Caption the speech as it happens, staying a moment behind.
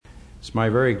It's my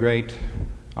very great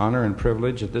honor and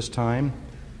privilege at this time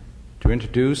to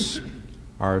introduce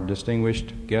our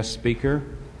distinguished guest speaker,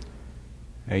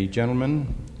 a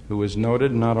gentleman who is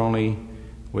noted not only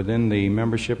within the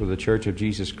membership of the Church of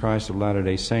Jesus Christ of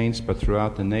Latter-day Saints, but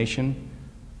throughout the nation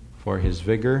for his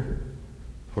vigor,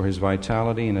 for his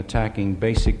vitality in attacking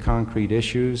basic concrete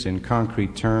issues in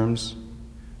concrete terms,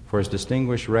 for his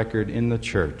distinguished record in the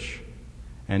church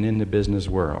and in the business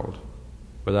world.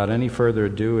 Without any further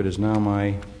ado, it is now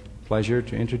my pleasure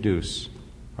to introduce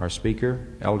our speaker,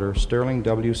 Elder Sterling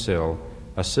W. Sill,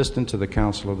 Assistant to the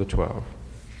Council of the 12.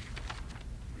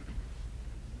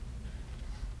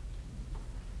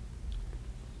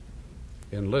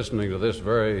 In listening to this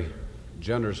very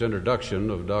generous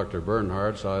introduction of Dr.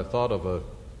 Bernhardt's, I thought of a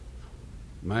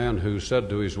man who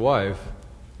said to his wife,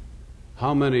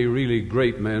 "How many really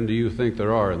great men do you think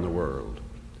there are in the world?"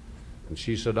 And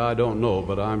she said, "I don't know,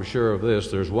 but I'm sure of this,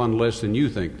 there's one less than you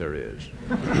think there is."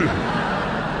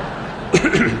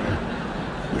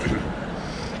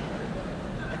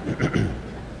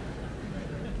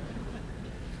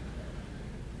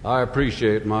 I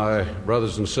appreciate, my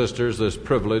brothers and sisters, this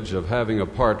privilege of having a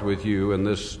part with you in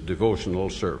this devotional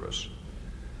service.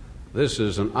 This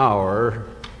is an hour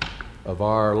of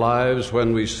our lives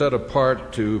when we set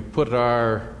apart to put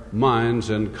our minds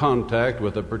in contact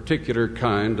with a particular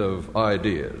kind of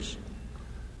ideas.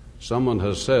 Someone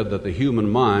has said that the human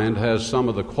mind has some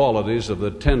of the qualities of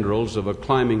the tendrils of a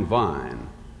climbing vine.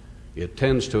 It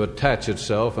tends to attach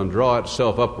itself and draw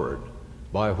itself upward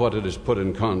by what it is put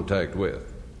in contact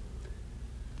with.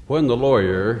 When the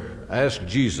lawyer asked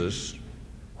Jesus,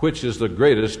 which is the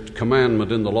greatest commandment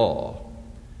in the law,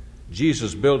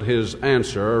 Jesus built his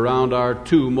answer around our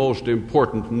two most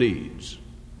important needs.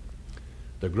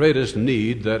 The greatest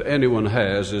need that anyone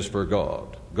has is for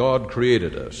God. God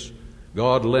created us.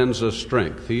 God lends us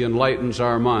strength. He enlightens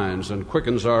our minds and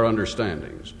quickens our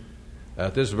understandings.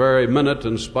 At this very minute,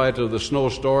 in spite of the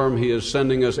snowstorm, He is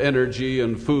sending us energy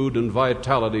and food and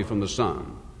vitality from the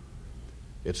sun.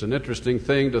 It's an interesting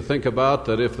thing to think about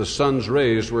that if the sun's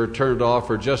rays were turned off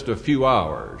for just a few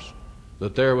hours,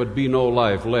 that there would be no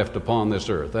life left upon this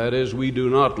earth. That is, we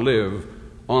do not live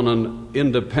on an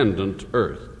independent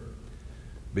earth.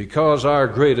 Because our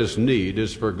greatest need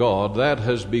is for God, that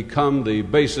has become the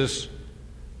basis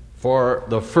for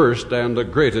the first and the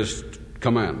greatest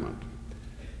commandment.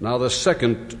 Now, the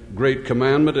second great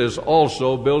commandment is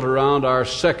also built around our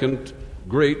second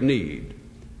great need,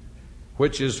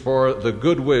 which is for the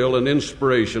goodwill and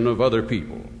inspiration of other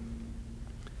people.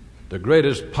 The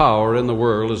greatest power in the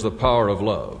world is the power of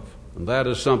love, and that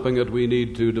is something that we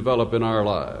need to develop in our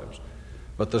lives.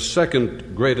 But the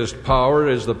second greatest power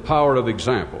is the power of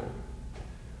example.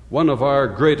 One of our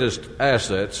greatest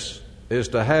assets is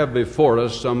to have before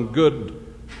us some good,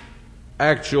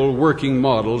 actual working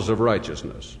models of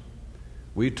righteousness.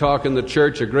 We talk in the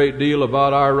church a great deal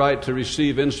about our right to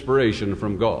receive inspiration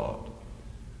from God.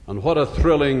 And what a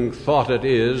thrilling thought it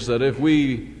is that if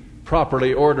we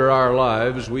properly order our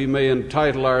lives, we may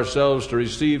entitle ourselves to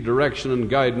receive direction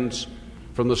and guidance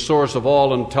from the source of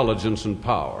all intelligence and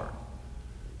power.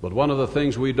 But one of the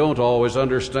things we don't always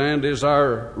understand is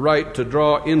our right to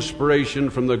draw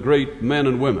inspiration from the great men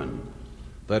and women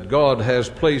that God has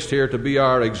placed here to be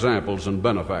our examples and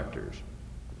benefactors.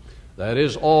 That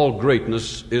is, all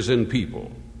greatness is in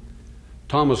people.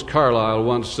 Thomas Carlyle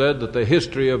once said that the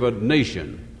history of a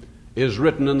nation is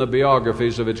written in the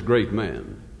biographies of its great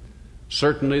men.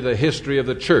 Certainly the history of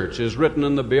the church is written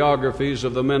in the biographies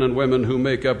of the men and women who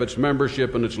make up its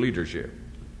membership and its leadership.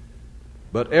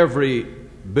 But every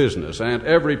business and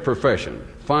every profession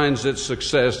finds its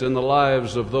success in the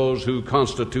lives of those who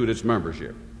constitute its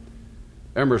membership.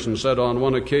 Emerson said on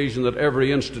one occasion that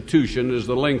every institution is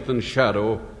the lengthened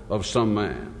shadow of some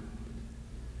man.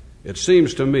 It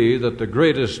seems to me that the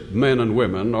greatest men and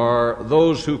women are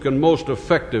those who can most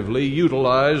effectively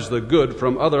utilize the good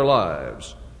from other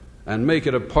lives and make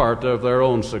it a part of their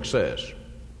own success.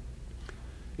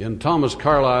 In Thomas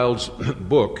Carlyle's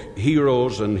book,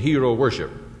 Heroes and Hero Worship,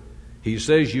 he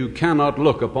says you cannot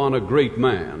look upon a great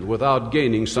man without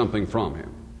gaining something from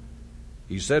him.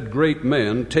 He said great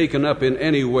men taken up in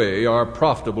any way are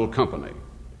profitable company.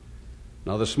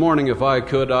 Now this morning, if I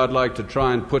could, I'd like to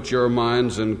try and put your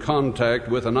minds in contact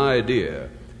with an idea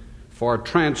for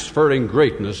transferring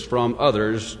greatness from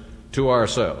others to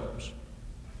ourselves.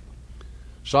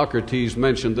 Socrates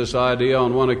mentioned this idea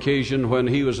on one occasion when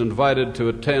he was invited to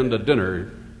attend a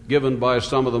dinner given by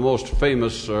some of the most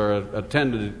famous, or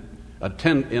in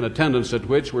attendance at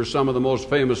which were some of the most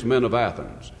famous men of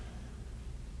Athens.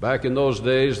 Back in those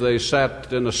days, they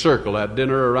sat in a circle at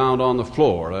dinner around on the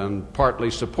floor and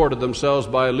partly supported themselves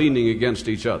by leaning against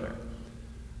each other.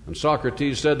 And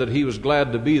Socrates said that he was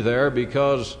glad to be there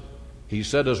because he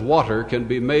said as water can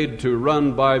be made to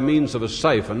run by means of a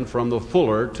siphon from the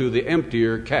fuller to the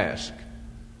emptier cask,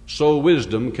 so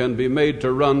wisdom can be made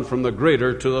to run from the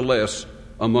greater to the less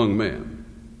among men.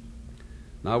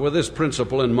 Now, with this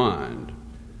principle in mind,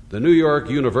 the New York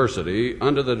University,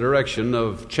 under the direction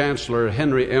of Chancellor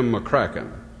Henry M. McCracken,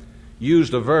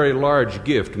 used a very large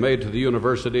gift made to the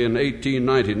university in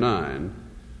 1899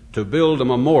 to build a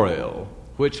memorial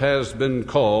which has been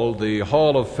called the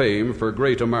Hall of Fame for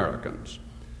Great Americans.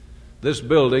 This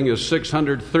building is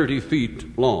 630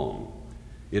 feet long.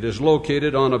 It is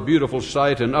located on a beautiful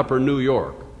site in Upper New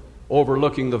York,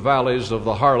 overlooking the valleys of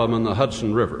the Harlem and the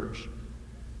Hudson Rivers.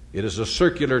 It is a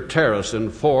circular terrace in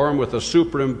form with a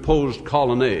superimposed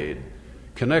colonnade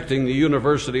connecting the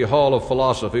University Hall of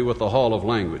Philosophy with the Hall of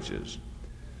Languages.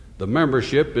 The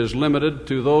membership is limited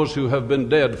to those who have been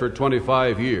dead for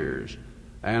 25 years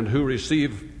and who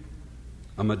receive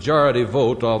a majority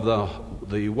vote of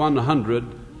the 100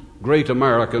 great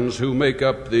Americans who make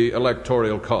up the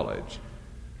Electoral College.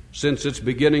 Since its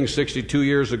beginning 62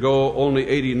 years ago, only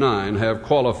 89 have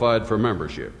qualified for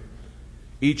membership.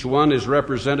 Each one is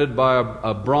represented by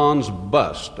a bronze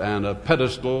bust and a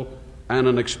pedestal and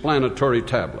an explanatory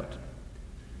tablet.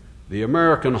 The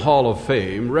American Hall of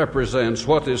Fame represents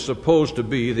what is supposed to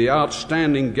be the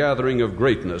outstanding gathering of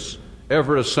greatness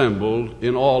ever assembled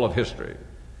in all of history.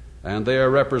 And they are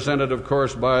represented, of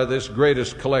course, by this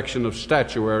greatest collection of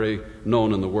statuary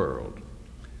known in the world.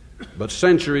 But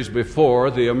centuries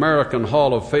before the American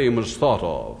Hall of Fame was thought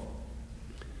of,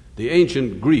 the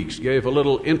ancient Greeks gave a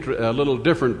little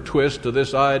different twist to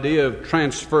this idea of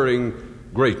transferring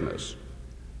greatness.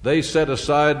 They set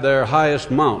aside their highest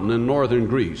mountain in northern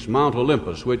Greece, Mount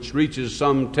Olympus, which reaches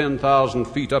some 10,000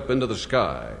 feet up into the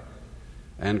sky,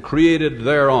 and created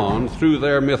thereon, through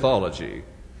their mythology,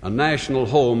 a national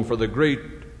home for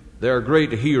their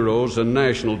great heroes and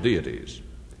national deities.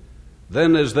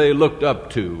 Then, as they looked up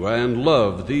to and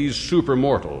loved these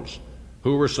supermortals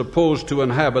who were supposed to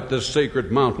inhabit this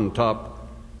sacred mountaintop,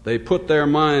 they put their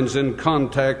minds in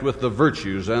contact with the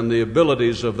virtues and the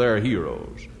abilities of their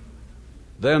heroes.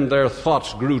 Then their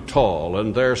thoughts grew tall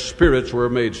and their spirits were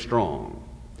made strong.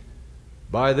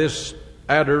 By this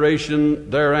adoration,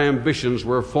 their ambitions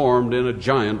were formed in a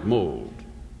giant mold.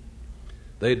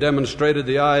 They demonstrated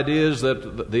the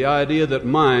idea that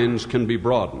minds can be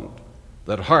broadened,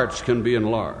 that hearts can be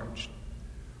enlarged.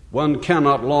 One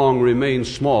cannot long remain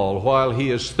small while he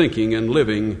is thinking and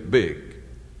living big.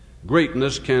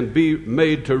 Greatness can be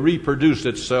made to reproduce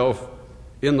itself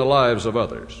in the lives of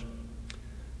others.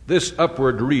 This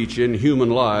upward reach in human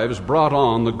lives brought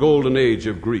on the golden age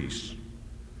of Greece.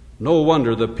 No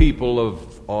wonder the people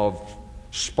of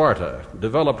Sparta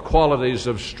developed qualities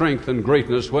of strength and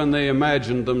greatness when they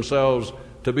imagined themselves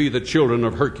to be the children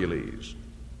of Hercules.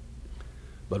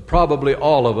 But probably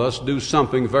all of us do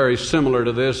something very similar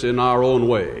to this in our own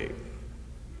way.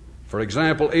 For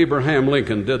example, Abraham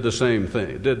Lincoln did this same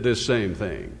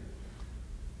thing.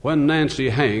 When Nancy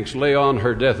Hanks lay on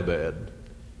her deathbed,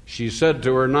 she said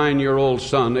to her 9-year-old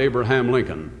son, Abraham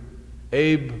Lincoln,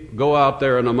 "Abe, go out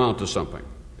there and amount to something."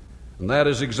 And that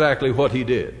is exactly what he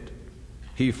did.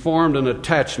 He formed an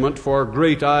attachment for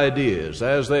great ideas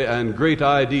and great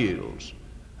ideals,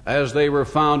 as they were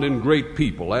found in great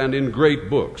people and in great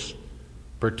books,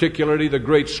 particularly the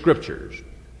great scriptures.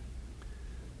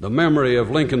 The memory of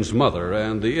Lincoln's mother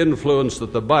and the influence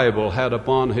that the Bible had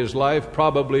upon his life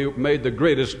probably made the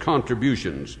greatest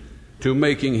contributions to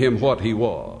making him what he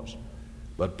was.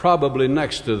 But probably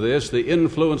next to this, the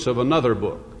influence of another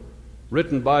book,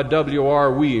 written by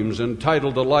W.R. Weems,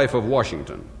 entitled The Life of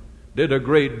Washington, did a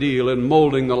great deal in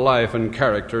molding the life and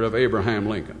character of Abraham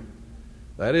Lincoln.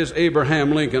 That is,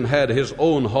 Abraham Lincoln had his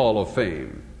own Hall of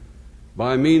Fame,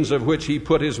 by means of which he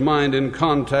put his mind in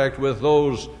contact with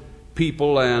those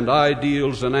people and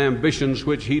ideals and ambitions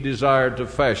which he desired to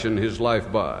fashion his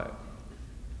life by.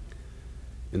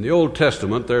 In the Old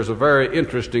Testament, there's a very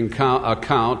interesting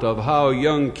account of how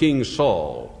young King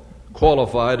Saul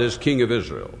qualified as king of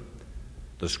Israel.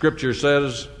 The scripture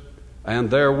says,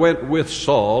 "And there went with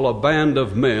Saul a band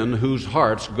of men whose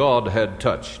hearts God had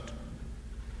touched."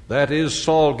 That is,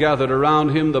 Saul gathered around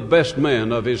him the best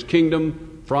men of his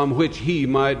kingdom from which he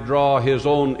might draw his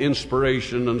own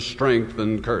inspiration and strength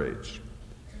and courage.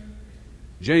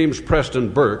 James Preston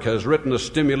Burke has written a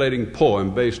stimulating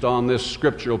poem based on this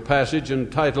scriptural passage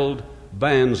entitled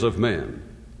 "Bands of Men."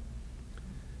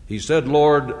 He said,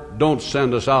 "Lord, don't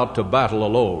send us out to battle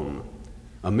alone.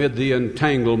 amid the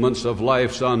entanglements of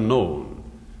life's unknown,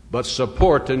 but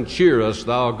support and cheer us,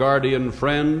 thou guardian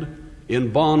friend,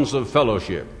 in bonds of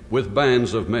fellowship with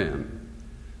bands of men.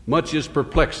 Much is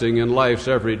perplexing in life's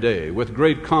every day, with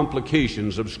great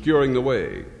complications obscuring the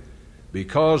way.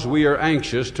 Because we are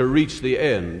anxious to reach the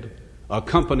end,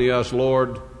 accompany us,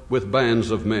 Lord, with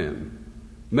bands of men.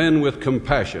 Men with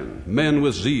compassion, men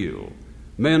with zeal,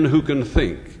 men who can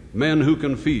think, men who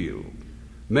can feel,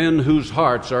 men whose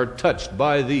hearts are touched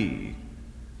by Thee,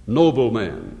 noble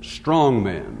men, strong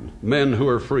men, men who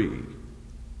are free.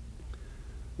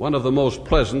 One of the most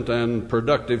pleasant and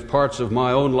productive parts of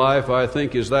my own life, I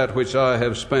think, is that which I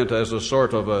have spent as a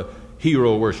sort of a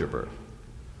hero worshiper.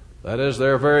 That is,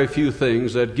 there are very few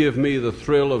things that give me the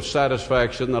thrill of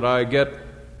satisfaction that I get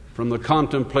from the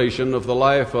contemplation of the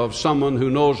life of someone who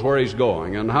knows where he's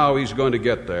going and how he's going to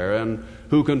get there and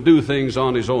who can do things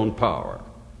on his own power.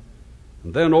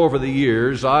 And then over the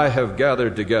years, I have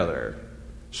gathered together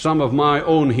some of my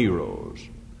own heroes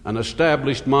and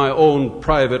established my own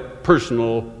private,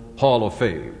 personal hall of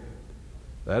fame.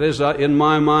 That is, in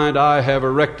my mind, I have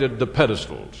erected the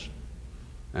pedestals,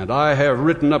 and I have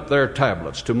written up their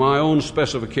tablets to my own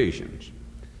specifications.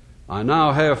 I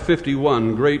now have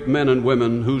 51 great men and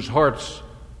women whose hearts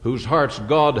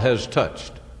God has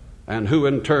touched, and who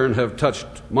in turn have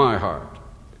touched my heart.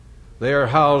 They are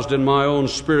housed in my own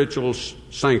spiritual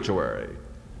sanctuary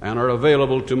and are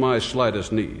available to my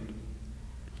slightest need.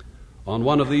 On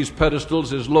one of these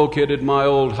pedestals is located my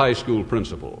old high school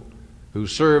principal, who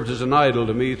served as an idol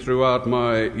to me throughout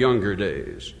my younger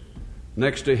days.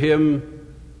 Next to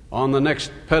him, on the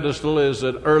next pedestal, is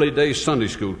an early day Sunday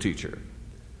school teacher.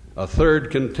 A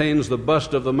third contains the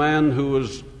bust of the man who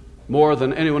was more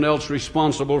than anyone else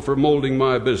responsible for molding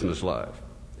my business life.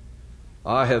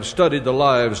 I have studied the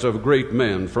lives of great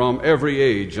men from every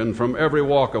age and from every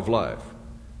walk of life,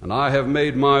 and I have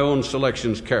made my own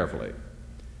selections carefully.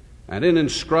 And in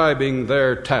inscribing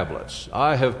their tablets,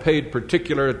 I have paid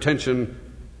particular attention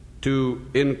to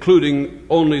including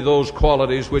only those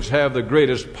qualities which have the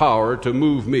greatest power to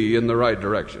move me in the right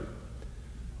direction.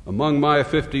 Among my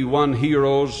 51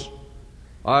 heroes,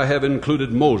 I have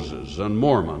included Moses and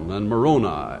Mormon and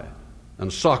Moroni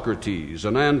and Socrates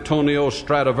and Antonio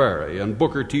Stradivari and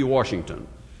Booker T. Washington.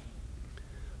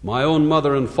 My own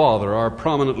mother and father are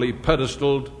prominently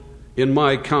pedestaled in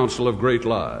my council of great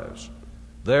lives.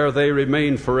 There they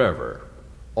remain forever,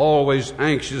 always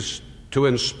anxious to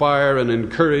inspire and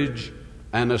encourage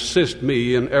and assist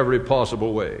me in every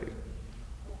possible way.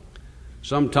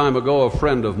 Some time ago, a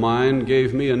friend of mine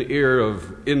gave me an ear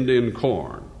of Indian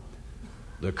corn.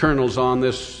 The kernels on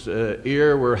this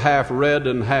ear were half red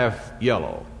and half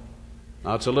yellow.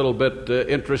 Now, it's a little bit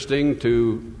interesting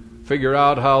to figure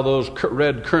out how those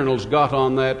red kernels got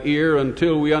on that ear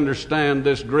until we understand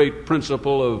this great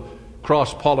principle of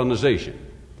cross-pollination.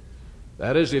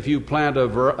 That is, if you plant a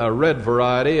red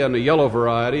variety and a yellow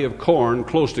variety of corn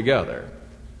close together,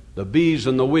 the bees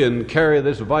and the wind carry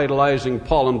this vitalizing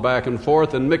pollen back and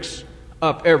forth and mix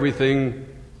up everything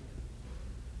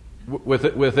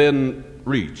within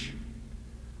reach.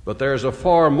 But there's a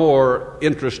far more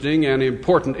interesting and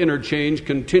important interchange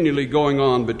continually going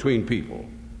on between people.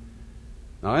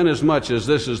 Now, inasmuch as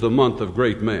this is the month of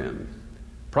great men,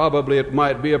 probably it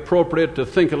might be appropriate to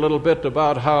think a little bit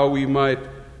about how we might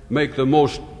make the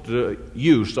most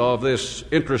use of this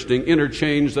interesting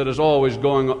interchange that is always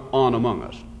going on among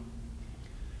us.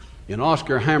 In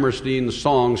Oscar Hammerstein's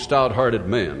song, Stout-Hearted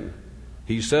Men,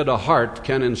 he said a heart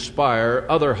can inspire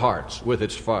other hearts with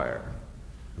its fire.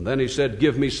 And then he said,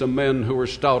 give me some men who are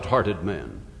stout-hearted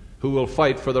men, who will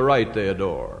fight for the right they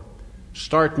adore.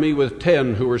 Start me with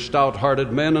 10 who are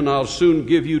stout-hearted men, and I'll soon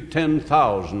give you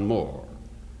 10,000 more.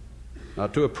 Now,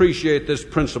 to appreciate this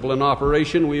principle in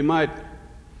operation, we might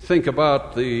think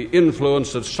about the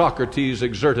influence that Socrates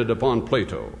exerted upon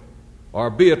Plato, or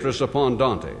Beatrice upon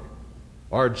Dante,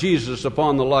 or Jesus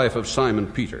upon the life of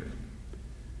Simon Peter.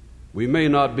 We may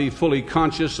not be fully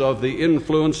conscious of the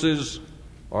influences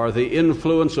or the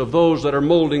influence of those that are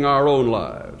molding our own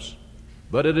lives,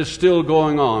 but it is still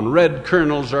going on. Red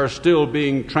kernels are still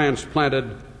being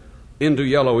transplanted into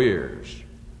yellow ears.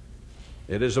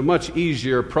 It is a much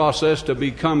easier process to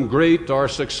become great or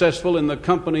successful in the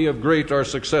company of great or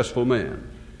successful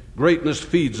men. Greatness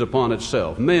feeds upon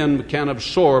itself. Men can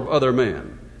absorb other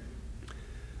men.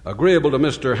 Agreeable to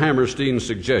Mr. Hammerstein's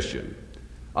suggestion,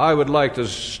 I would like to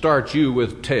start you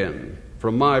with 10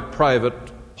 from my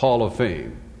private Hall of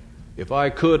Fame. If I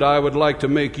could, I would like to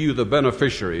make you the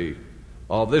beneficiary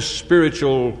of this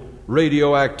spiritual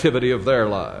radioactivity of their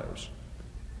lives.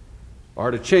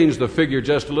 Or to change the figure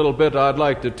just a little bit, I'd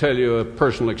like to tell you a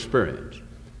personal experience.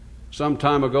 Some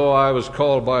time ago, I was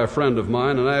called by a friend of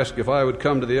mine and asked if I would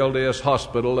come to the LDS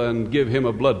hospital and give him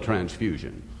a blood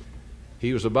transfusion.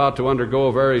 He was about to undergo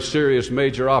a very serious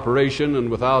major operation, and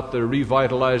without the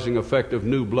revitalizing effect of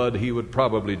new blood, he would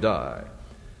probably die.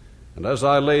 And as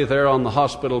I lay there on the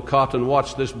hospital cot and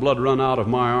watched this blood run out of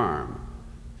my arm,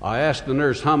 I asked the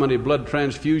nurse how many blood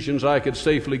transfusions I could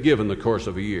safely give in the course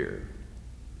of a year.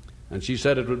 And she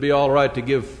said it would be all right to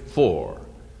give 4.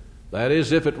 That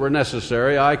is, if it were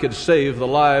necessary, I could save the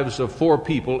lives of 4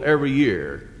 people every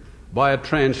year by a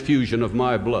transfusion of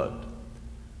my blood.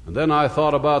 And then I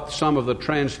thought about some of the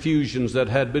transfusions that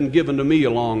had been given to me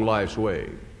along life's way.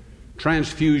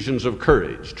 Transfusions of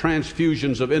courage,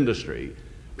 transfusions of industry,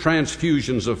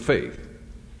 transfusions of faith.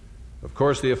 Of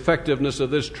course, the effectiveness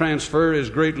of this transfer is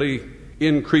greatly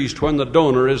increased when the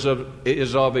donor is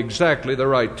of exactly the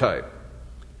right type.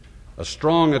 A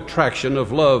strong attraction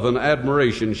of love and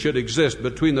admiration should exist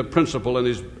between the principal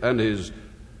and his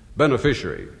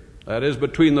beneficiary. That is,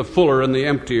 between the fuller and the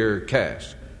emptier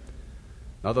cask.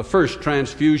 Now, the first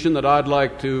transfusion that I'd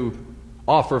like to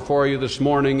offer for you this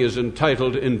morning is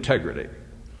entitled Integrity.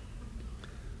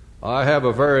 I have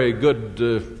a very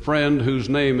good friend whose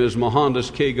name is Mohandas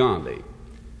K. Gandhi.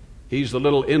 He's the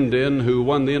little Indian who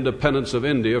won the independence of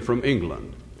India from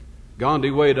England.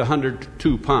 Gandhi weighed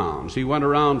 102 pounds. He went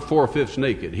around 4/5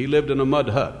 naked. He lived in a mud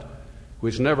hut,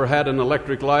 which never had an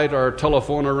electric light or a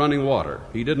telephone or running water.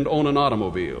 He didn't own an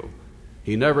automobile.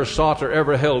 He never sought or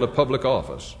ever held a public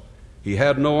office. He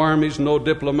had no armies, no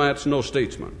diplomats, no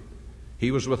statesmen.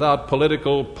 He was without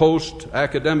political post,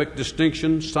 academic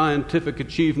distinction, scientific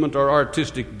achievement, or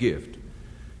artistic gift.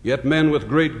 Yet men with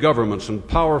great governments and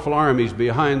powerful armies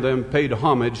behind them paid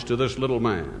homage to this little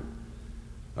man.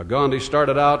 Gandhi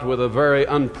started out with a very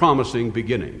unpromising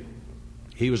beginning.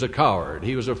 He was a coward.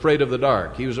 He was afraid of the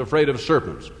dark. He was afraid of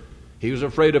serpents. He was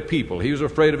afraid of people. He was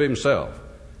afraid of himself.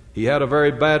 He had a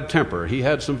very bad temper. He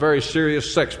had some very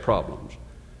serious sex problems.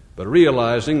 But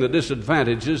realizing the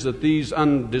disadvantages that these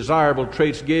undesirable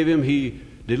traits gave him, he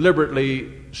deliberately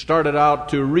started out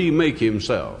to remake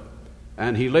himself.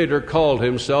 And he later called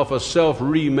himself a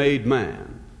self-remade man.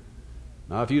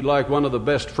 Now, if you'd like one of the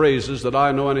best phrases that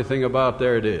I know anything about,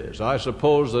 there it is. I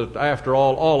suppose that after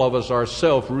all of us are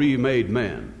self-remade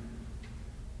men.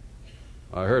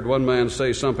 I heard one man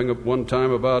say something at one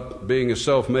time about being a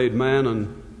self-made man,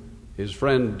 and his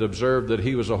friend observed that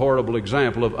he was a horrible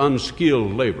example of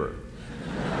unskilled labor.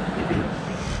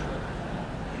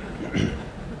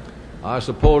 I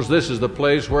suppose this is the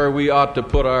place where we ought to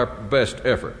put our best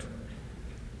effort.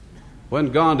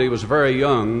 When Gandhi was very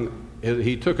young,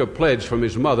 he took a pledge from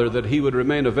his mother that he would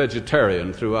remain a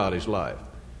vegetarian throughout his life.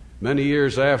 Many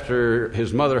years after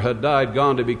his mother had died,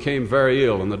 Gandhi became very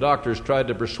ill, and the doctors tried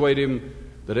to persuade him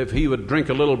that if he would drink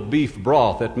a little beef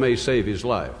broth, it may save his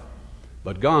life.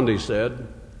 But Gandhi said,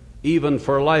 "Even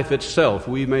for life itself,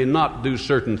 we may not do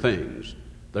certain things.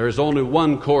 There is only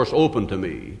one course open to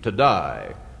me, to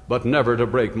die, but never to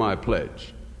break my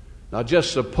pledge." Now,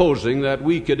 just supposing that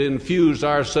we could infuse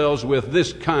ourselves with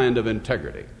this kind of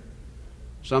integrity.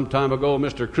 Some time ago,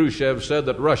 Mr. Khrushchev said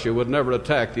that Russia would never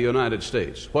attack the United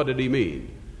States. What did he mean?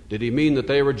 Did he mean that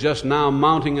they were just now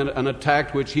mounting an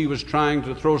attack which he was trying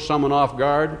to throw someone off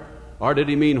guard? Or did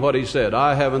he mean what he said?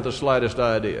 I haven't the slightest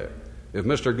idea. If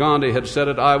Mr. Gandhi had said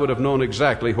it, I would have known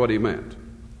exactly what he meant.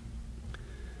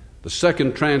 The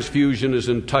second transfusion is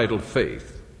entitled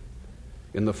Faith.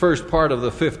 In the first part of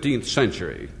the 15th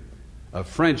century, a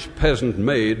French peasant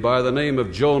maid by the name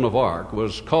of Joan of Arc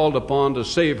was called upon to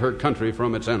save her country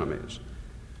from its enemies.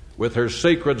 With her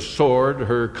sacred sword,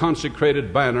 her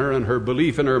consecrated banner, and her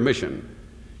belief in her mission,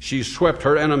 she swept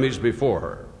her enemies before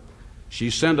her. She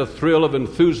sent a thrill of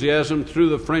enthusiasm through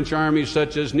the French army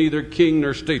such as neither king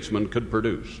nor statesman could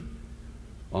produce.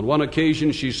 On one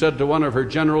occasion, she said to one of her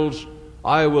generals,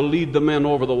 "I will lead the men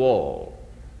over the wall."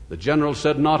 The general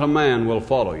said, "Not a man will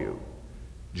follow you."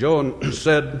 Joan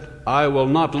said, "I will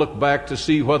not look back to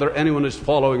see whether anyone is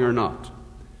following or not."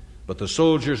 But the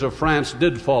soldiers of France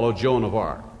did follow Joan of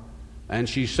Arc, and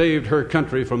she saved her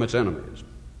country from its enemies,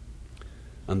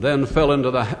 and then fell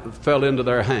into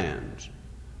their hands.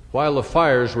 While the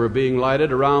fires were being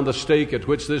lighted around the stake at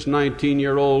which this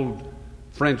 19-year-old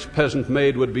French peasant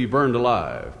maid would be burned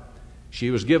alive,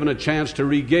 she was given a chance to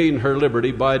regain her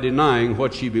liberty by denying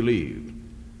what she believed.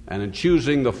 And in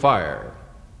choosing the fire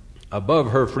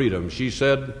above her freedom, she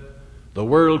said, "The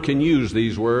world can use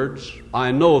these words.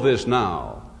 I know this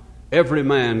now. Every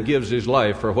man gives his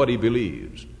life for what he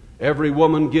believes. Every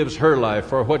woman gives her life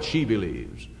for what she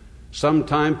believes.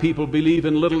 Sometimes people believe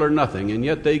in little or nothing, and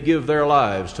yet they give their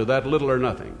lives to that little or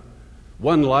nothing.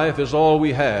 One life is all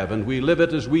we have, and we live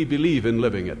it as we believe in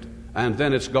living it, and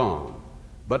then it's gone.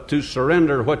 But to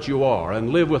surrender what you are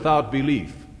and live without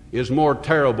belief is more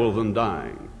terrible than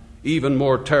dying, even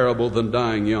more terrible than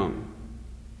dying young.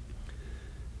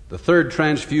 The third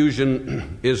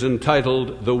transfusion is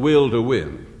entitled The Will to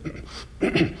Win.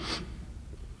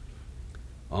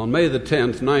 On May the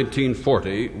 10th,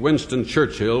 1940, Winston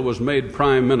Churchill was made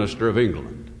Prime Minister of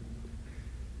England.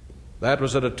 That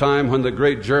was at a time when the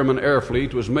great German air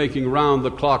fleet was making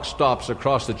round-the-clock stops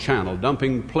across the Channel,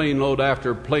 dumping planeload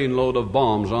after planeload of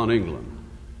bombs on England.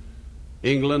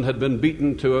 England had been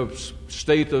beaten to a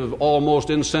state of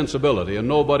almost insensibility, and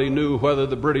nobody knew whether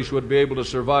the British would be able to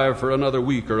survive for another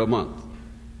week or a month.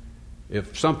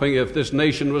 If this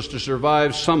nation was to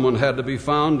survive, someone had to be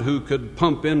found who could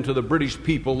pump into the British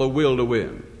people the will to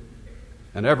win.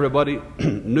 And everybody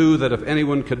knew that if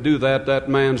anyone could do that, that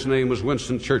man's name was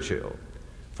Winston Churchill.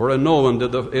 For in no one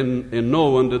did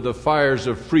the fires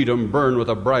of freedom burn with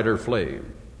a brighter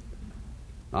flame.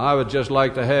 Now, I would just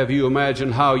like to have you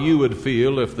imagine how you would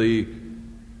feel if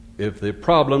the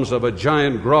problems of a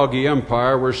giant groggy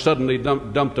empire were suddenly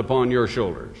dumped upon your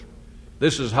shoulders.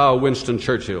 This is how Winston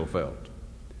Churchill felt.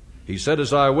 He said,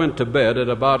 "As I went to bed at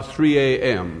about 3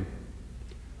 a.m.,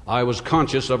 I was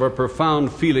conscious of a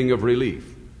profound feeling of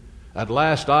relief. At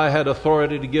last I had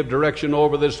authority to give direction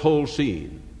over this whole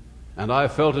scene, and I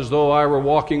felt as though I were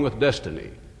walking with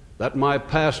destiny, that my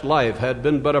past life had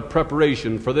been but a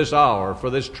preparation for this hour, for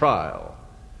this trial.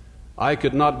 I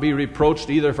could not be reproached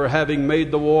either for having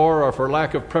made the war or for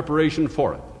lack of preparation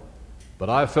for it, but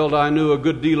I felt I knew a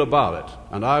good deal about it,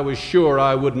 and I was sure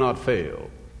I would not fail.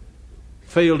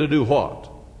 Fail to do what?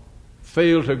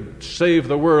 Fail to save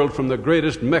the world from the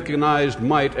greatest mechanized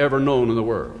might ever known in the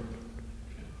world."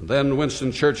 Then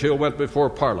Winston Churchill went before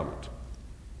Parliament,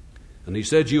 and he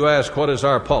said, "You ask, what is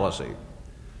our policy?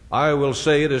 I will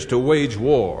say it is to wage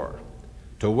war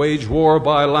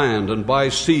by land and by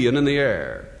sea and in the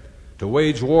air, to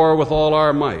wage war with all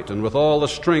our might and with all the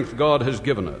strength God has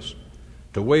given us,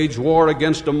 to wage war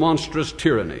against a monstrous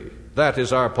tyranny. That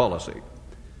is our policy.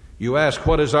 You ask,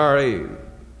 what is our aim?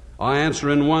 I answer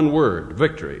in one word,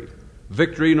 victory.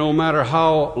 Victory no matter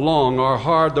how long or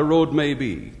hard the road may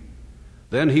be."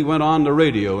 Then he went on the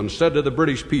radio and said to the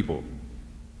British people,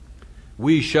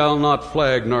 "We shall not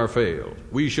flag nor fail.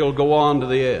 We shall go on to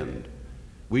the end.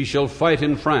 We shall fight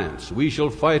in France. We shall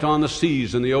fight on the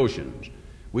seas and the oceans.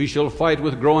 We shall fight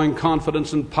with growing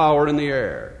confidence and power in the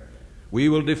air. We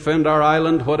will defend our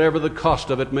island whatever the cost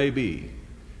of it may be.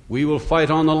 We will fight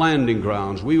on the landing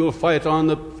grounds. We will fight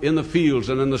in the fields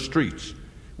and in the streets.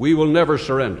 We will never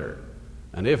surrender.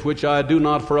 And if, which I do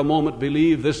not for a moment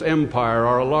believe, this empire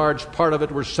or a large part of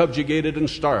it were subjugated and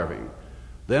starving,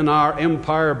 then our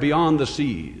empire beyond the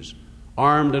seas,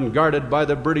 armed and guarded by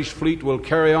the British fleet, will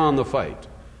carry on the fight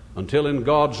until in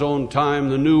God's own time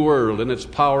the new world in its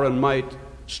power and might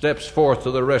steps forth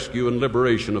to the rescue and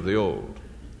liberation of the old."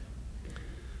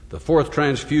 The fourth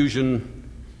transfusion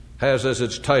has as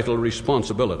its title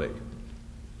responsibility.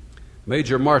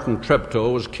 Major Martin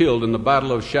Treptow was killed in the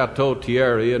Battle of Chateau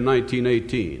Thierry in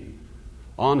 1918.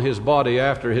 On his body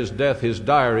after his death, his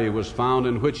diary was found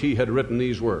in which he had written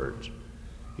these words.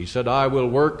 He said, "I will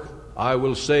work, I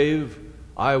will save,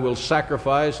 I will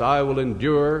sacrifice, I will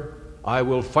endure, I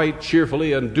will fight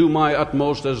cheerfully and do my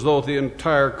utmost as though the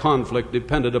entire conflict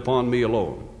depended upon me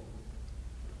alone."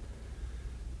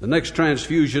 The next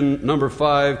transfusion, number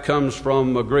 5, comes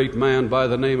from a great man by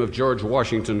the name of George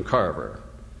Washington Carver.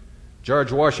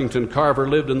 George Washington Carver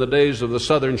lived in the days of the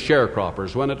southern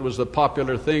sharecroppers, when it was the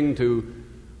popular thing to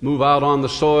move out on the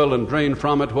soil and drain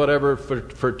from it whatever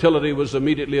fertility was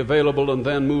immediately available and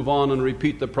then move on and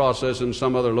repeat the process in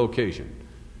some other location.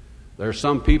 There are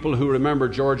some people who remember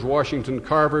George Washington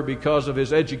Carver because of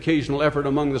his educational effort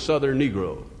among the southern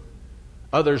Negro.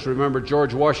 Others remember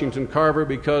George Washington Carver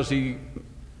because he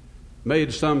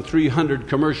made some 300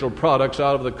 commercial products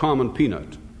out of the common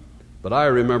peanut. But I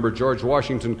remember George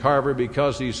Washington Carver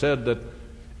because he said that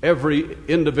every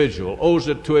individual owes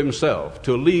it to himself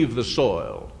to leave the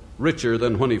soil richer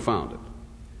than when he found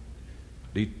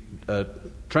it.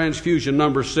 Transfusion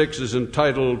number 6 is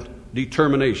entitled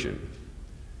Determination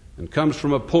and comes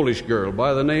from a Polish girl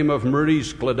by the name of Marie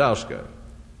Sklodowska,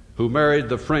 who married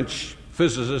the French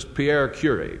physicist Pierre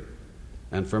Curie.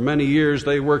 And for many years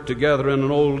they worked together in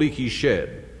an old leaky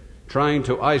shed, trying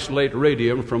to isolate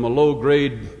radium from a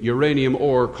low-grade uranium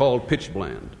ore called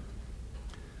pitchblende.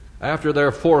 After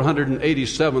their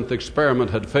 487th experiment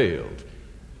had failed,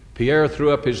 Pierre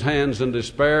threw up his hands in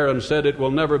despair and said, "It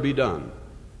will never be done.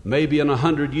 Maybe in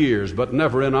 100 years, but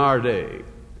never in our day."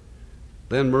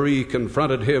 Then Marie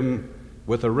confronted him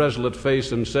with a resolute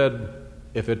face and said,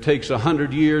 "If it takes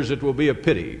 100 years, it will be a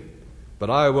pity. but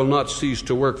I will not cease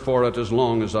to work for it as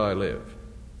long as I live.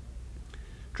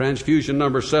 Transfusion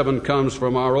number 7 comes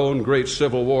from our own great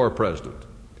Civil War president.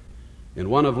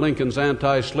 In one of Lincoln's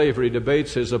anti-slavery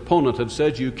debates, his opponent had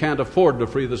said, "You can't afford to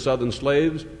free the Southern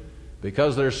slaves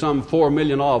because there's some 4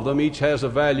 million of them. Each has a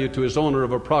value to his owner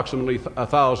of approximately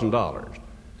 $1,000.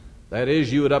 That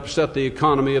is, you would upset the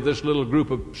economy of this little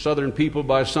group of Southern people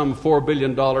by some $4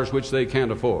 billion, which they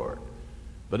can't afford.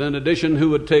 But in addition, who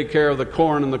would take care of the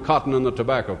corn and the cotton and the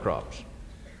tobacco crops?"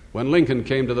 When Lincoln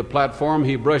came to the platform,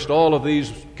 he brushed all of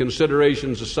these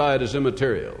considerations aside as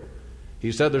immaterial.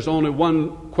 He said, "There's only one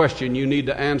question you need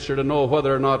to answer to know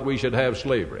whether or not we should have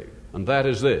slavery, and that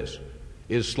is this: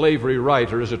 is slavery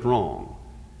right or is it wrong?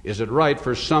 Is it right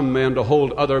for some men to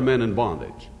hold other men in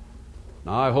bondage?"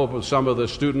 Now, I hope with some of the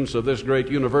students of this great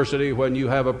university, when you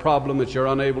have a problem that you're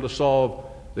unable to solve,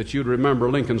 that you'd remember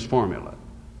Lincoln's formula.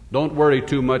 Don't worry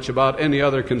too much about any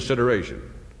other consideration,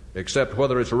 except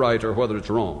whether it's right or whether it's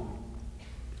wrong.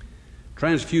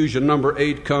 Transfusion number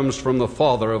 8 comes from the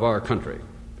father of our country,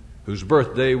 whose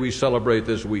birthday we celebrate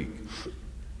this week.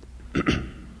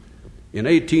 In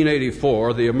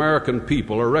 1884, the American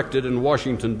people erected in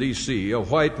Washington, D.C., a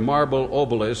white marble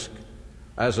obelisk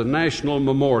as a national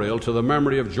memorial to the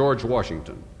memory of George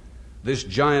Washington. This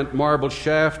giant marble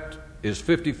shaft is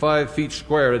 55 feet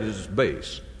square at its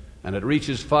base, and it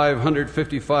reaches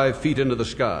 555 feet into the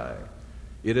sky.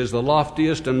 It is the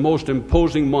loftiest and most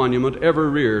imposing monument ever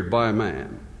reared by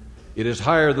man. It is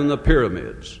higher than the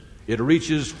pyramids. It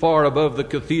reaches far above the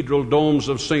cathedral domes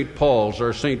of St. Paul's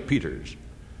or St. Peter's.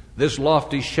 This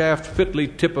lofty shaft fitly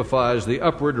typifies the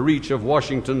upward reach of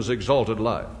Washington's exalted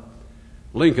life.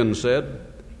 Lincoln said,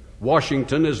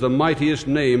 "Washington is the mightiest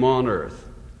name on earth,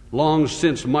 long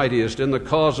since mightiest in the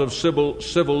cause of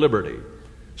civil liberty,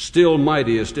 still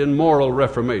mightiest in moral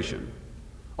reformation.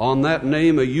 On that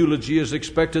name a eulogy is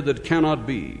expected that cannot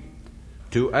be.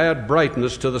 To add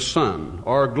brightness to the sun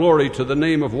or glory to the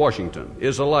name of Washington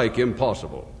is alike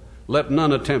impossible. Let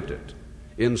none attempt it.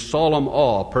 In solemn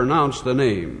awe pronounce the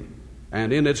name,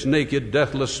 and in its naked,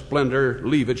 deathless splendor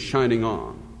leave it shining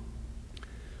on."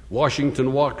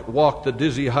 Washington walked the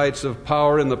dizzy heights of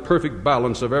power in the perfect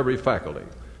balance of every faculty.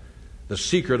 The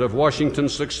secret of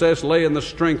Washington's success lay in the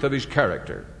strength of his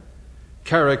character.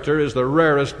 Character is the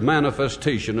rarest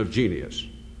manifestation of genius.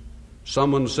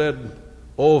 Someone said,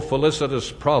 "Oh,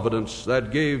 felicitous providence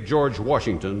that gave George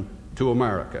Washington to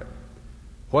America.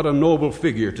 What a noble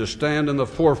figure to stand in the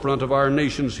forefront of our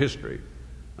nation's history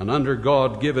and under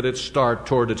God give it its start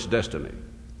toward its destiny."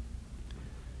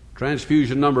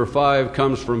 Transfusion number 5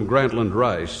 comes from Grantland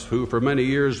Rice, who for many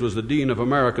years was the Dean of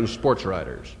American Sports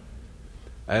Writers.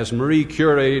 As Marie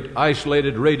Curie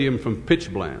isolated radium from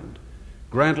pitchblende,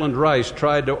 Grantland Rice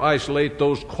tried to isolate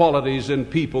those qualities in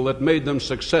people that made them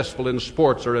successful in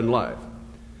sports or in life.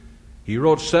 He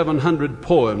wrote 700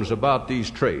 poems about these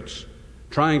traits,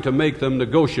 trying to make them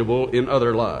negotiable in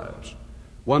other lives.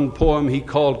 One poem he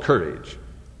called Courage.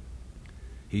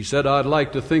 He said, "I'd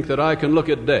like to think that I can look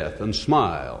at death and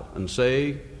smile and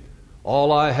say,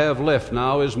 'All I have left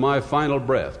now is my final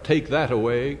breath. Take that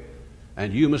away,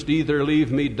 and you must either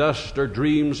leave me dust or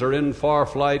dreams or in far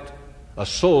flight, a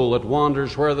soul that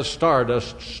wanders where the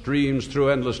stardust streams through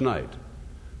endless night.'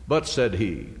 But," said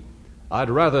he, "I'd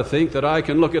rather think that I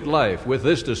can look at life with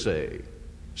this to say,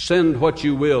 'Send what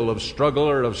you will of struggle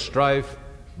or of strife,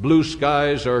 blue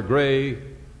skies or gray,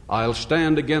 I'll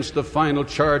stand against the final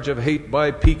charge of hate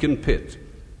by peak and pit,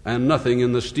 and nothing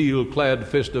in the steel-clad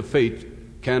fist of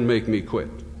fate can make me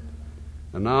quit.'"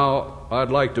 And now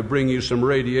I'd like to bring you some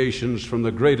radiations from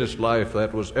the greatest life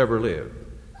that was ever lived,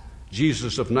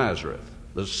 Jesus of Nazareth,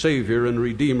 the Savior and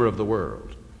Redeemer of the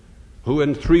world, who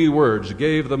in 3 words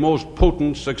gave the most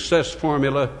potent success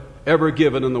formula ever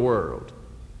given in the world.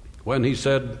 When he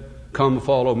said, "Come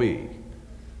follow me,"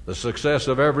 the success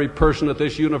of every person at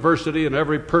this university and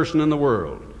every person in the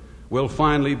world will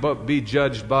finally be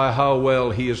judged by how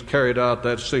well he has carried out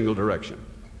that single direction.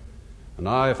 And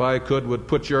I, if I could, would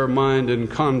put your mind in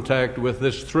contact with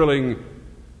this thrilling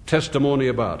testimony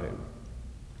about him.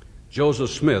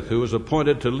 Joseph Smith, who was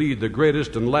appointed to lead the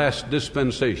greatest and last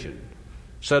dispensation,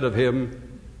 said of him,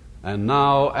 "And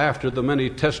now, after the many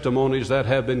testimonies that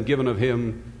have been given of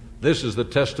him, this is the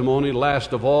testimony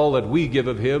last of all that we give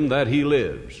of him, that he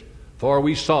lives. For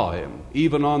we saw him,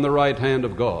 even on the right hand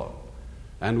of God.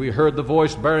 And we heard the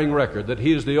voice bearing record that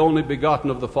he is the only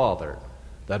begotten of the Father,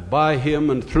 that by him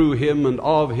and through him and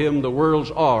of him the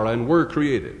worlds are and were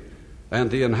created, and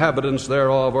the inhabitants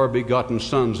thereof are begotten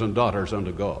sons and daughters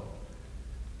unto God."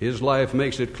 His life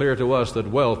makes it clear to us that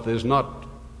wealth is not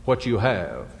what you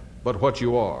have, but what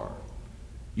you are.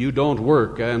 You don't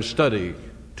work and study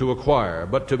to acquire,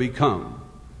 but to become.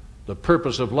 The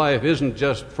purpose of life isn't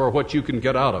just for what you can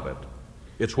get out of it.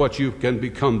 It's what you can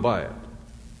become by it.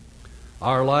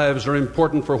 Our lives are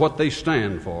important for what they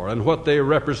stand for and what they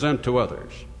represent to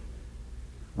others.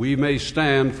 We may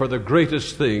stand for the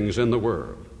greatest things in the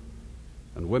world,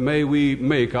 and may we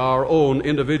make our own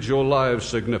individual lives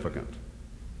significant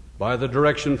by the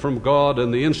direction from God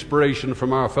and the inspiration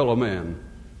from our fellow men,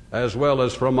 as well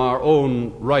as from our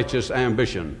own righteous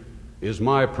ambition, is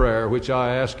my prayer, which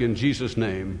I ask in Jesus'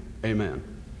 name. Amen.